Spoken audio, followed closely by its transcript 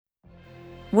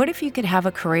What if you could have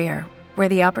a career where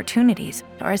the opportunities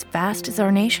are as vast as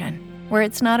our nation, where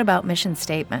it's not about mission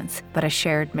statements, but a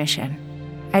shared mission?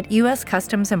 At U.S.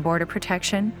 Customs and Border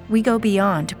Protection, we go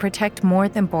beyond to protect more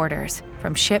than borders.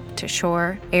 From ship to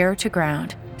shore, air to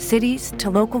ground, cities to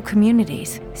local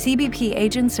communities, CBP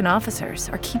agents and officers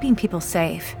are keeping people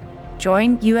safe.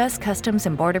 Join U.S. Customs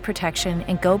and Border Protection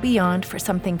and go beyond for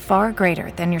something far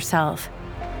greater than yourself.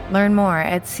 Learn more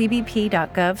at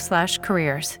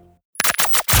cbp.gov/careers.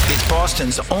 It's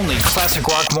Boston's only classic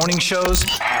rock morning show's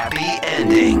happy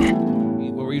ending.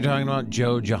 What were you talking about?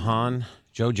 Joe Jahan?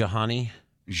 Joe Jahani?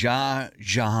 Shah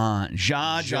Jahan,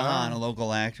 a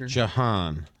local actor.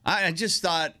 Jahan. I just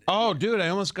thought. Oh, dude, I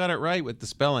almost got it right with the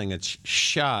spelling. It's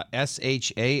Shah,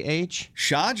 S-H-A-H.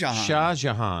 Shah Jahan. Shah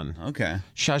Jahan. Okay.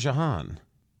 Shah Jahan.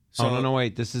 So, no,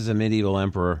 wait. This is a medieval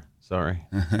emperor. Sorry.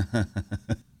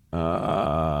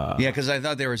 Yeah, because I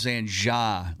thought they were saying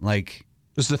Jah, like.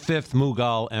 This is the fifth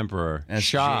Mughal emperor,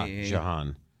 Shah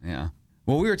Jahan. Yeah.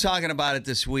 Well, we were talking about it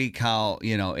this week, how,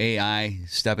 AI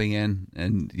stepping in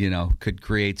and, could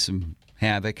create some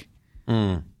havoc.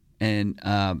 And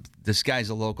this guy's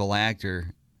a local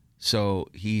actor, so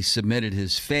he submitted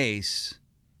his face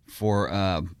for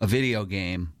a video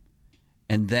game,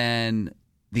 and then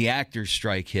the actor's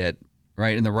strike hit,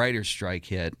 right, and the writer's strike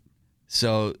hit.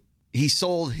 So he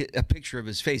sold a picture of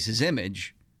his face, his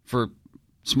image, for a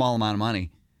small amount of money,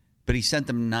 but he sent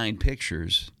them 9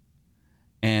 pictures.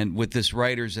 And with this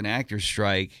writers and actors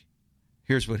strike,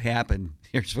 here's what happened.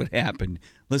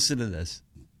 Listen to this.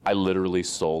 I literally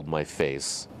sold my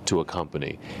face to a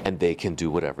company, and they can do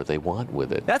whatever they want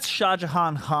with it. That's Shah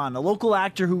Jahan Khan, a local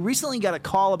actor who recently got a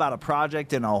call about a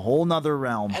project in a whole nother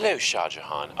realm. Hello, Shah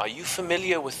Jahan. Are you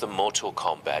familiar with the Mortal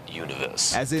Kombat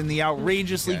universe? As in the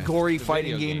outrageously gory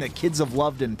fighting game that kids have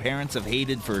loved and parents have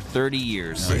hated for 30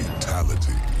 years.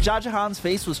 Fatality. Shah Jahan's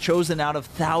face was chosen out of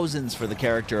thousands for the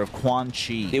character of Quan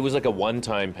Chi. It was like a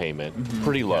one-time payment,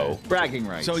 pretty low. Bragging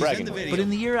rights. So he's in the video. But in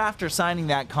the year after signing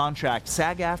that contract,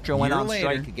 SAG-AFTRA went on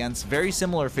strike against very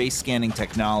similar face scanning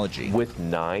technology. With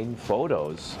 9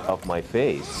 photos of my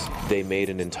face, they made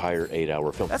an entire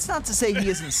 8-hour film. That's not to say he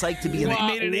isn't psyched to be in They the...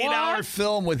 made an 8-hour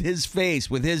film with his face,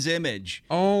 with his image.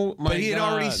 Oh, my God. But he had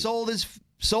already sold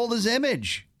his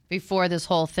image. Before this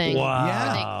whole thing. Wow.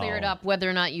 Yeah. They cleared up whether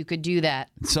or not you could do that.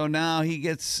 So now he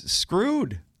gets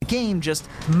screwed. The game just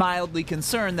mildly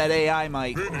concerned that AI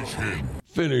might...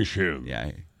 Finish him.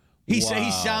 Yeah. He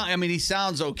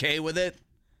sounds okay with it,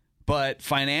 but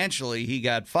financially he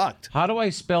got fucked. How do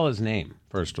I spell his name,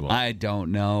 first of all? I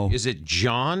don't know. Is it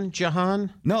John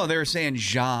Jahan? No, they were saying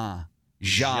Jah,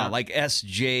 like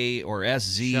S-J or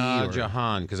S-Z. Shah or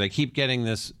Jahan, because I keep getting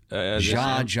this... Jah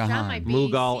That Jahan. might be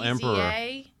Mughal CZA, emperor.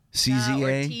 CZA? or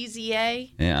TZA.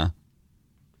 Yeah.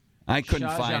 I couldn't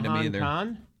Shah find Jahan him either.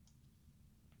 Khan?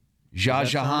 Jah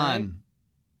Does that sound Jahan.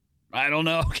 I don't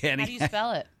know, Kenny. How do you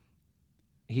spell it?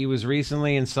 He was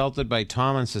recently insulted by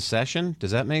Tom on Secession.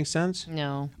 Does that make sense?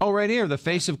 No. Oh, right here, the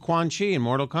face of Quan Chi in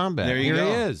Mortal Kombat. There you here go.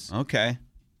 he is. Okay.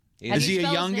 How Is do you he a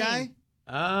spell young his guy? name?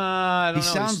 I don't He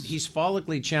know. sounds- He's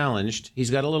follically challenged.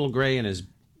 He's got a little gray in his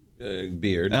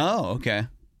beard. Oh, okay.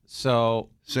 So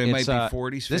he might it's, be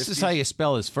 40s, This is 50s? how you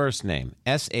spell his first name.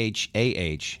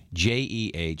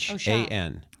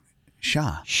 S-H-A-H-J-E-H-A-N.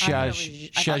 Shah.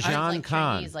 Shahjahan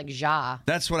Khan. He's like Ja.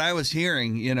 That's what I was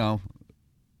hearing,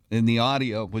 in the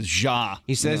audio was Jah.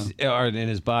 He says or in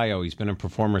his bio, he's been a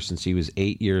performer since he was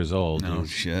 8 years old. Oh, He's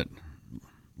shit. an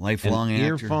Lifelong actor.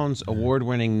 Earphones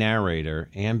award-winning narrator,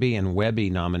 Ambi and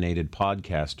Webby-nominated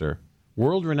podcaster,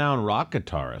 world-renowned rock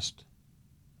guitarist.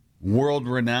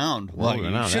 World-renowned. Well,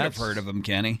 World-renowned, you should have that's- heard of him,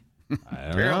 Kenny. I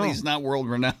don't Apparently know. he's not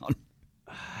world-renowned.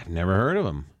 I've never heard of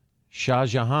him. Shah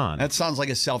Jahan. That sounds like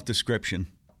a self-description.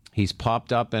 He's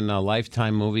popped up in a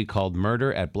Lifetime movie called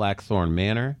Murder at Blackthorn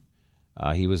Manor.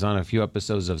 He was on a few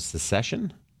episodes of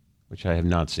Secession, which I have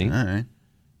not seen. All right.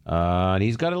 And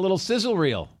he's got a little sizzle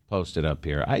reel posted up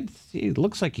here. It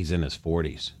looks like he's in his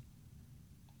 40s.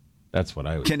 That's what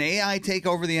I would. Can AI take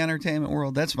over the entertainment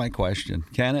world? That's my question.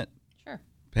 Can it? Sure.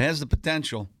 It has the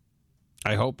potential.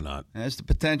 I hope not. It has the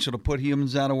potential to put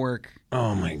humans out of work.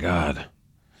 Oh, my God.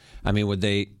 I mean, would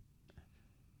they,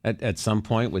 at some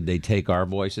point, would they take our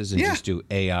voices and Yeah. just do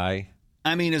AI?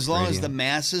 I mean, as long as Radio. the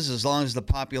masses, as long as the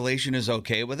population is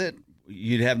okay with it,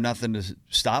 you'd have nothing to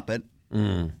stop it,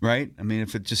 right? I mean,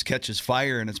 if it just catches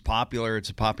fire and it's a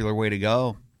popular way to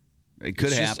go. It could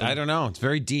It's just- happen. I don't know. It's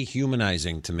very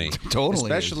dehumanizing to me. Totally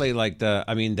Especially like the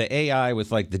AI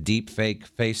with like the deep fake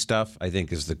face stuff, I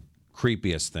think is the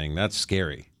creepiest thing. That's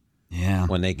scary. Yeah.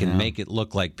 When they can make it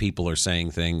look like people are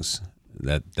saying things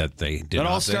that they did It not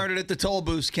all say. started at the toll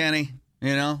booths, Kenny.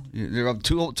 You know,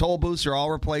 toll booths are all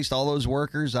replaced. All those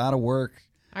workers out of work.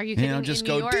 Are you kidding? Just in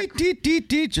go New York,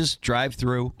 deet, just drive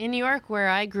through. In New York, where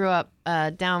I grew up,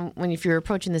 if you're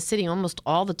approaching the city, almost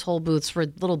all the toll booths were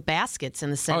little baskets in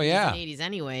the 70s and 80s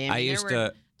anyway. I mean,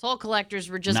 toll collectors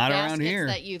were just not baskets around here.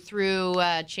 that you threw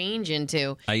change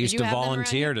into. I used to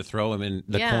volunteer to throw them in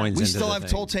the coins. We into still the have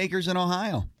thing. toll takers in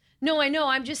Ohio. No, I know.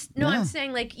 I'm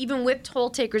saying, like, even with toll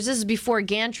takers, this is before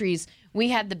gantries, we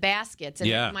had the baskets.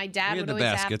 And my dad would always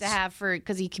have to have,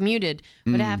 because he commuted,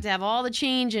 would have to have all the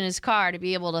change in his car to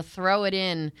be able to throw it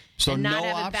in. So and not no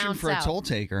have it option bounce for out. a toll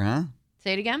taker, huh?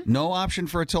 Say it again? No option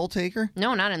for a toll taker?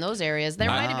 No, not in those areas. There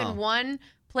might have been one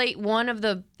of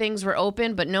the things were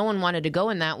open, but no one wanted to go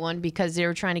in that one because they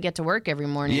were trying to get to work every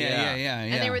morning. Yeah.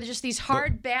 And they were just these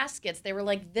hard baskets. They were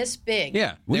like this big.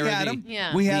 Yeah, We had them.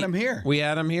 Yeah. We had them here. We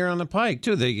had them here on the Pike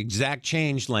too. The exact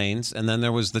change lanes, and then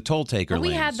there was the toll taker Well, we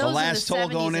lanes. had The those last in the toll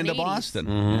 70s going and into 80s. Boston.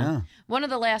 Mm-hmm. Yeah. One of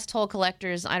the last toll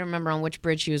collectors, I don't remember on which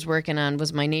bridge he was working on,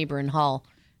 was my neighbor in Hull.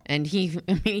 And he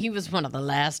was one of the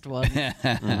last ones.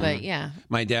 But yeah.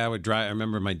 My dad would drive. I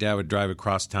remember my dad would drive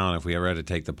across town if we ever had to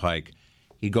take the Pike.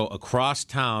 He'd go across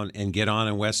town and get on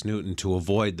in West Newton to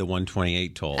avoid the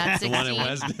 128 toll. At The one in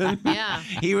 16. Weston. Yeah.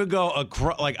 He would go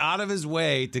out of his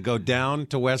way to go down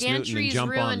to West Newton and Gantries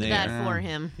jump on ruined there. that for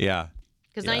him. Yeah.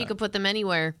 Because now you could put them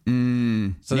anywhere.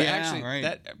 So Yeah, right.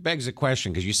 that begs a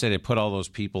question, because you said it put all those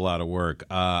people out of work.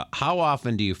 How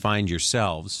often do you find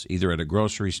yourselves, either at a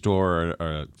grocery store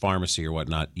or a pharmacy or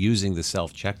whatnot, using the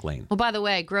self-check lane? Well, by the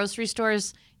way, grocery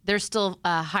stores, they're still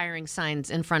hiring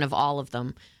signs in front of all of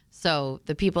them. So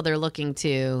the people they're looking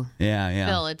to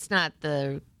fill, it's not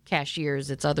the cashiers,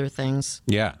 it's other things.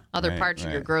 Yeah. Other parts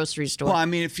of your grocery store. Well, I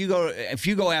mean, if you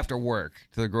go after work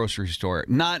to the grocery store,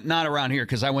 not around here,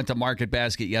 because I went to Market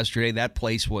Basket yesterday. That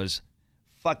place was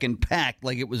fucking packed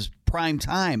like it was prime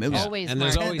time. It was Always and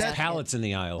there's Market always Basket. pallets in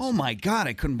the aisles. Oh my God,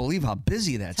 I couldn't believe how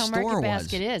busy that That's how store Market was.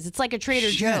 Basket is. It's like a Trader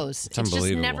Shit. Joe's. It's It's just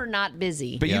unbelievable. never not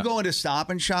busy. But Yeah. you go into Stop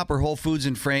and Shop or Whole Foods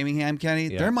in Framingham, Kenny,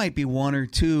 Yeah. there might be one or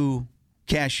two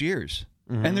cashiers,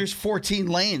 Mm-hmm. and there's 14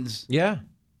 lanes, Yeah.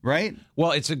 right?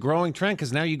 Well, it's a growing trend,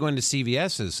 because now you go into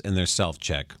CVS's and their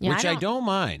self-check, Yeah, which I don't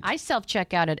mind. I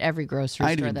self-check out at every grocery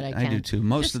I store do. that I can. I do too.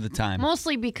 Most of the time.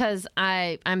 Mostly because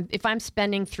if I'm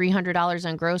spending $300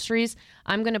 on groceries,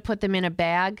 I'm going to put them in a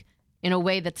bag in a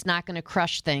way that's not going to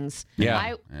crush things.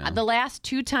 Yeah. The last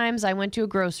 2 times I went to a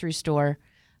grocery store,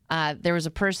 there was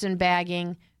a person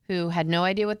bagging who had no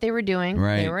idea what they were doing.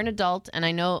 Right. They were an adult, and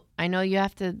I know you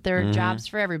have to. There are jobs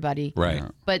for everybody. Right.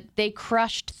 But they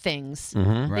crushed things. They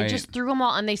Right. just threw them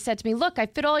all, and they said to me, "Look, I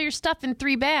fit all your stuff in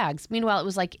 3 bags." Meanwhile, it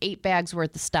was like 8 bags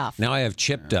worth of stuff. Now I have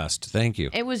chip dust. Thank you.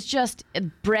 It was just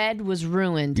bread was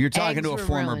ruined. You're talking Eggs to a were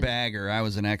former ruined. bagger. I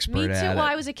was an expert Me too. at Well, it.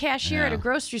 I was a cashier at a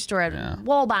grocery store at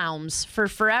Wohlbaum's for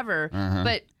forever.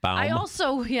 But I Baum.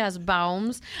 also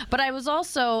Baum's. But I was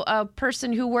also a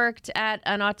person who worked at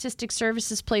an autistic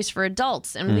services place for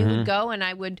adults, and we would go and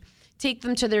I would take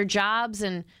them to their jobs,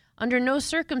 and under no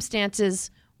circumstances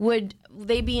would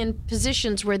they be in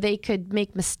positions where they could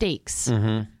make mistakes,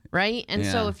 right? And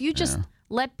so Yeah, if you just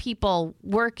let people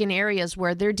work in areas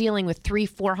where they're dealing with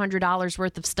 $300-400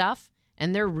 worth of stuff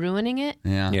and they're ruining it,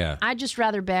 Yeah. Yeah. I'd just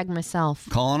rather bag myself.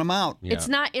 Calling them out. Yeah. It's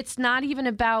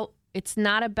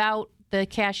not about the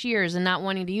cashiers and not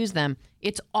wanting to use them.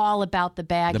 It's all about the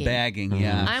bagging. The bagging,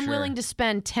 yeah. I'm sure. willing to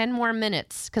spend 10 more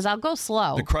minutes because I'll go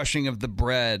slow. The crushing of the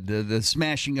bread, the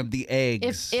smashing of the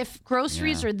eggs. If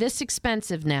groceries are this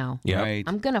expensive now, Yep. Right.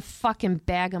 I'm going to fucking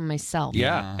bag them myself.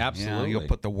 Yeah, Yeah, absolutely. you'll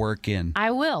put the work in.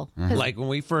 I will. 'Cause Like when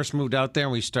we first moved out there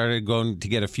and we started going to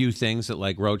get a few things at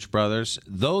like Roach Brothers,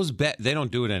 they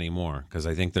don't do it anymore because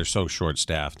I think they're so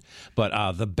short-staffed.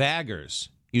 But the baggers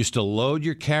used to load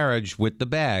your carriage with the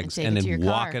bags take and it to then your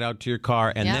walk car. it out to your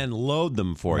car and Yep. then load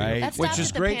them for Right. you, That which stopped is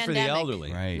at the great for the pandemic.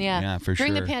 elderly. Right. Yeah. For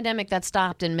During sure. the pandemic, that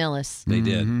stopped in Millis. They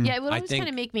did. Yeah, it would I always think- kind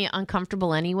of make me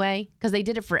uncomfortable anyway because they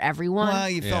did it for everyone. Well,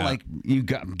 you felt Yeah. like you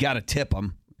got to tip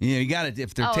them. You got to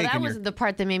if they're Oh, taking that your. wasn't the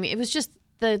part that made me. It was just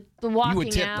the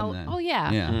walking tip them out. then. Oh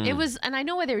yeah. Yeah. It was, and I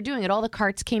know why they were doing it. All the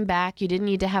carts came back. You didn't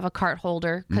need to have a cart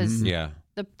holder because Yeah.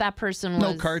 that person was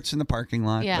No carts in the parking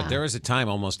lot. Yeah. But there was a time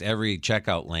almost every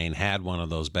checkout lane had one of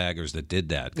those baggers that did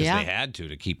that because Yeah. they had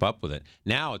to keep up with it.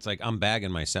 Now it's like I'm bagging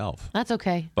myself. That's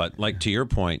okay. But like to your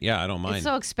point, yeah, I don't mind. It's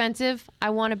so expensive. I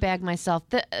want to bag myself.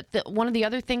 One of the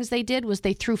other things they did was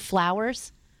they threw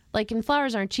flowers. And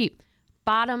flowers aren't cheap.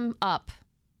 Bottom up,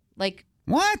 like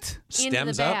What? into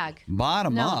the Stems up? bag.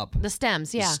 Bottom No, up. the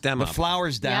stems. Yeah. Stem The up.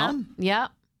 flowers down? Yeah.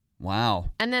 Wow.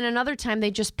 And then another time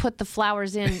they just put the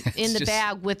flowers in the just-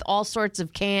 bag with all sorts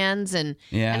of cans and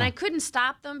Yeah. I couldn't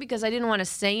stop them because I didn't want to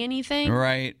say anything.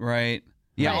 Right.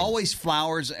 Yeah, Right. always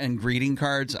flowers and greeting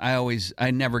cards.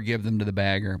 I never give them to the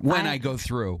bagger when I go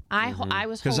through. I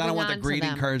was Because I don't want the holding on to greeting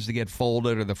them. cards to get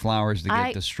folded or the flowers to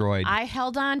get destroyed. I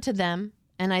held on to them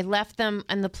and I left them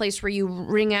in the place where you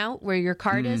ring out where your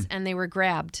card is, and they were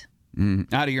grabbed.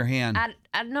 Out of your hand.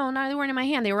 No, they weren't in my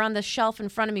hand. They were on the shelf in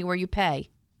front of me where you pay.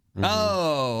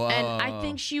 Oh. And I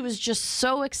think she was just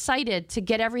so excited to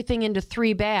get everything into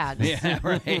 3 bags. Yeah,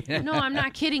 right. No, I'm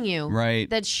not kidding you. Right.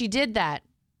 That she did that.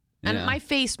 And Yeah. my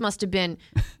face must have been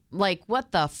like,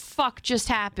 what the fuck just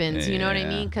happened? You know what I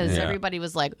mean? Because everybody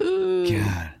was like, ooh.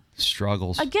 God,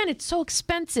 struggles. Again, it's so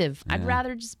expensive. I'd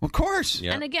rather just. Of course.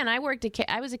 Yeah. And again, I was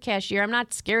a cashier. I'm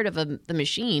not scared of the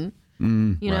machine.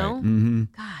 You know? Mm-hmm.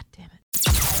 God damn it.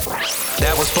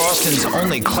 That was Boston's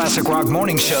only classic rock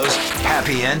morning show's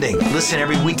Happy Ending. Listen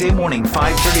every weekday morning,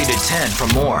 5:30 to 10 for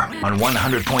more on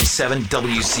 100.7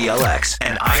 WCLX,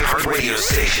 an iHeart radio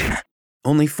station.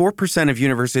 Only 4% of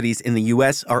universities in the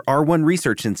U.S. are R1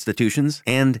 research institutions,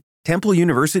 and Temple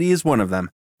University is one of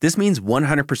them. This means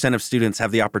 100% of students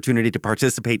have the opportunity to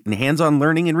participate in hands-on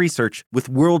learning and research with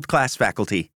world-class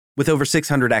faculty. With over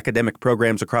 600 academic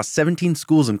programs across 17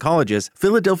 schools and colleges,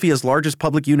 Philadelphia's largest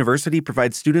public university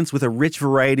provides students with a rich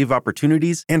variety of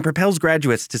opportunities and propels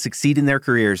graduates to succeed in their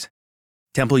careers.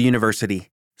 Temple University.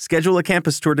 Schedule a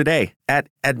campus tour today at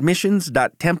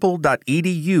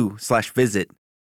admissions.temple.edu/visit.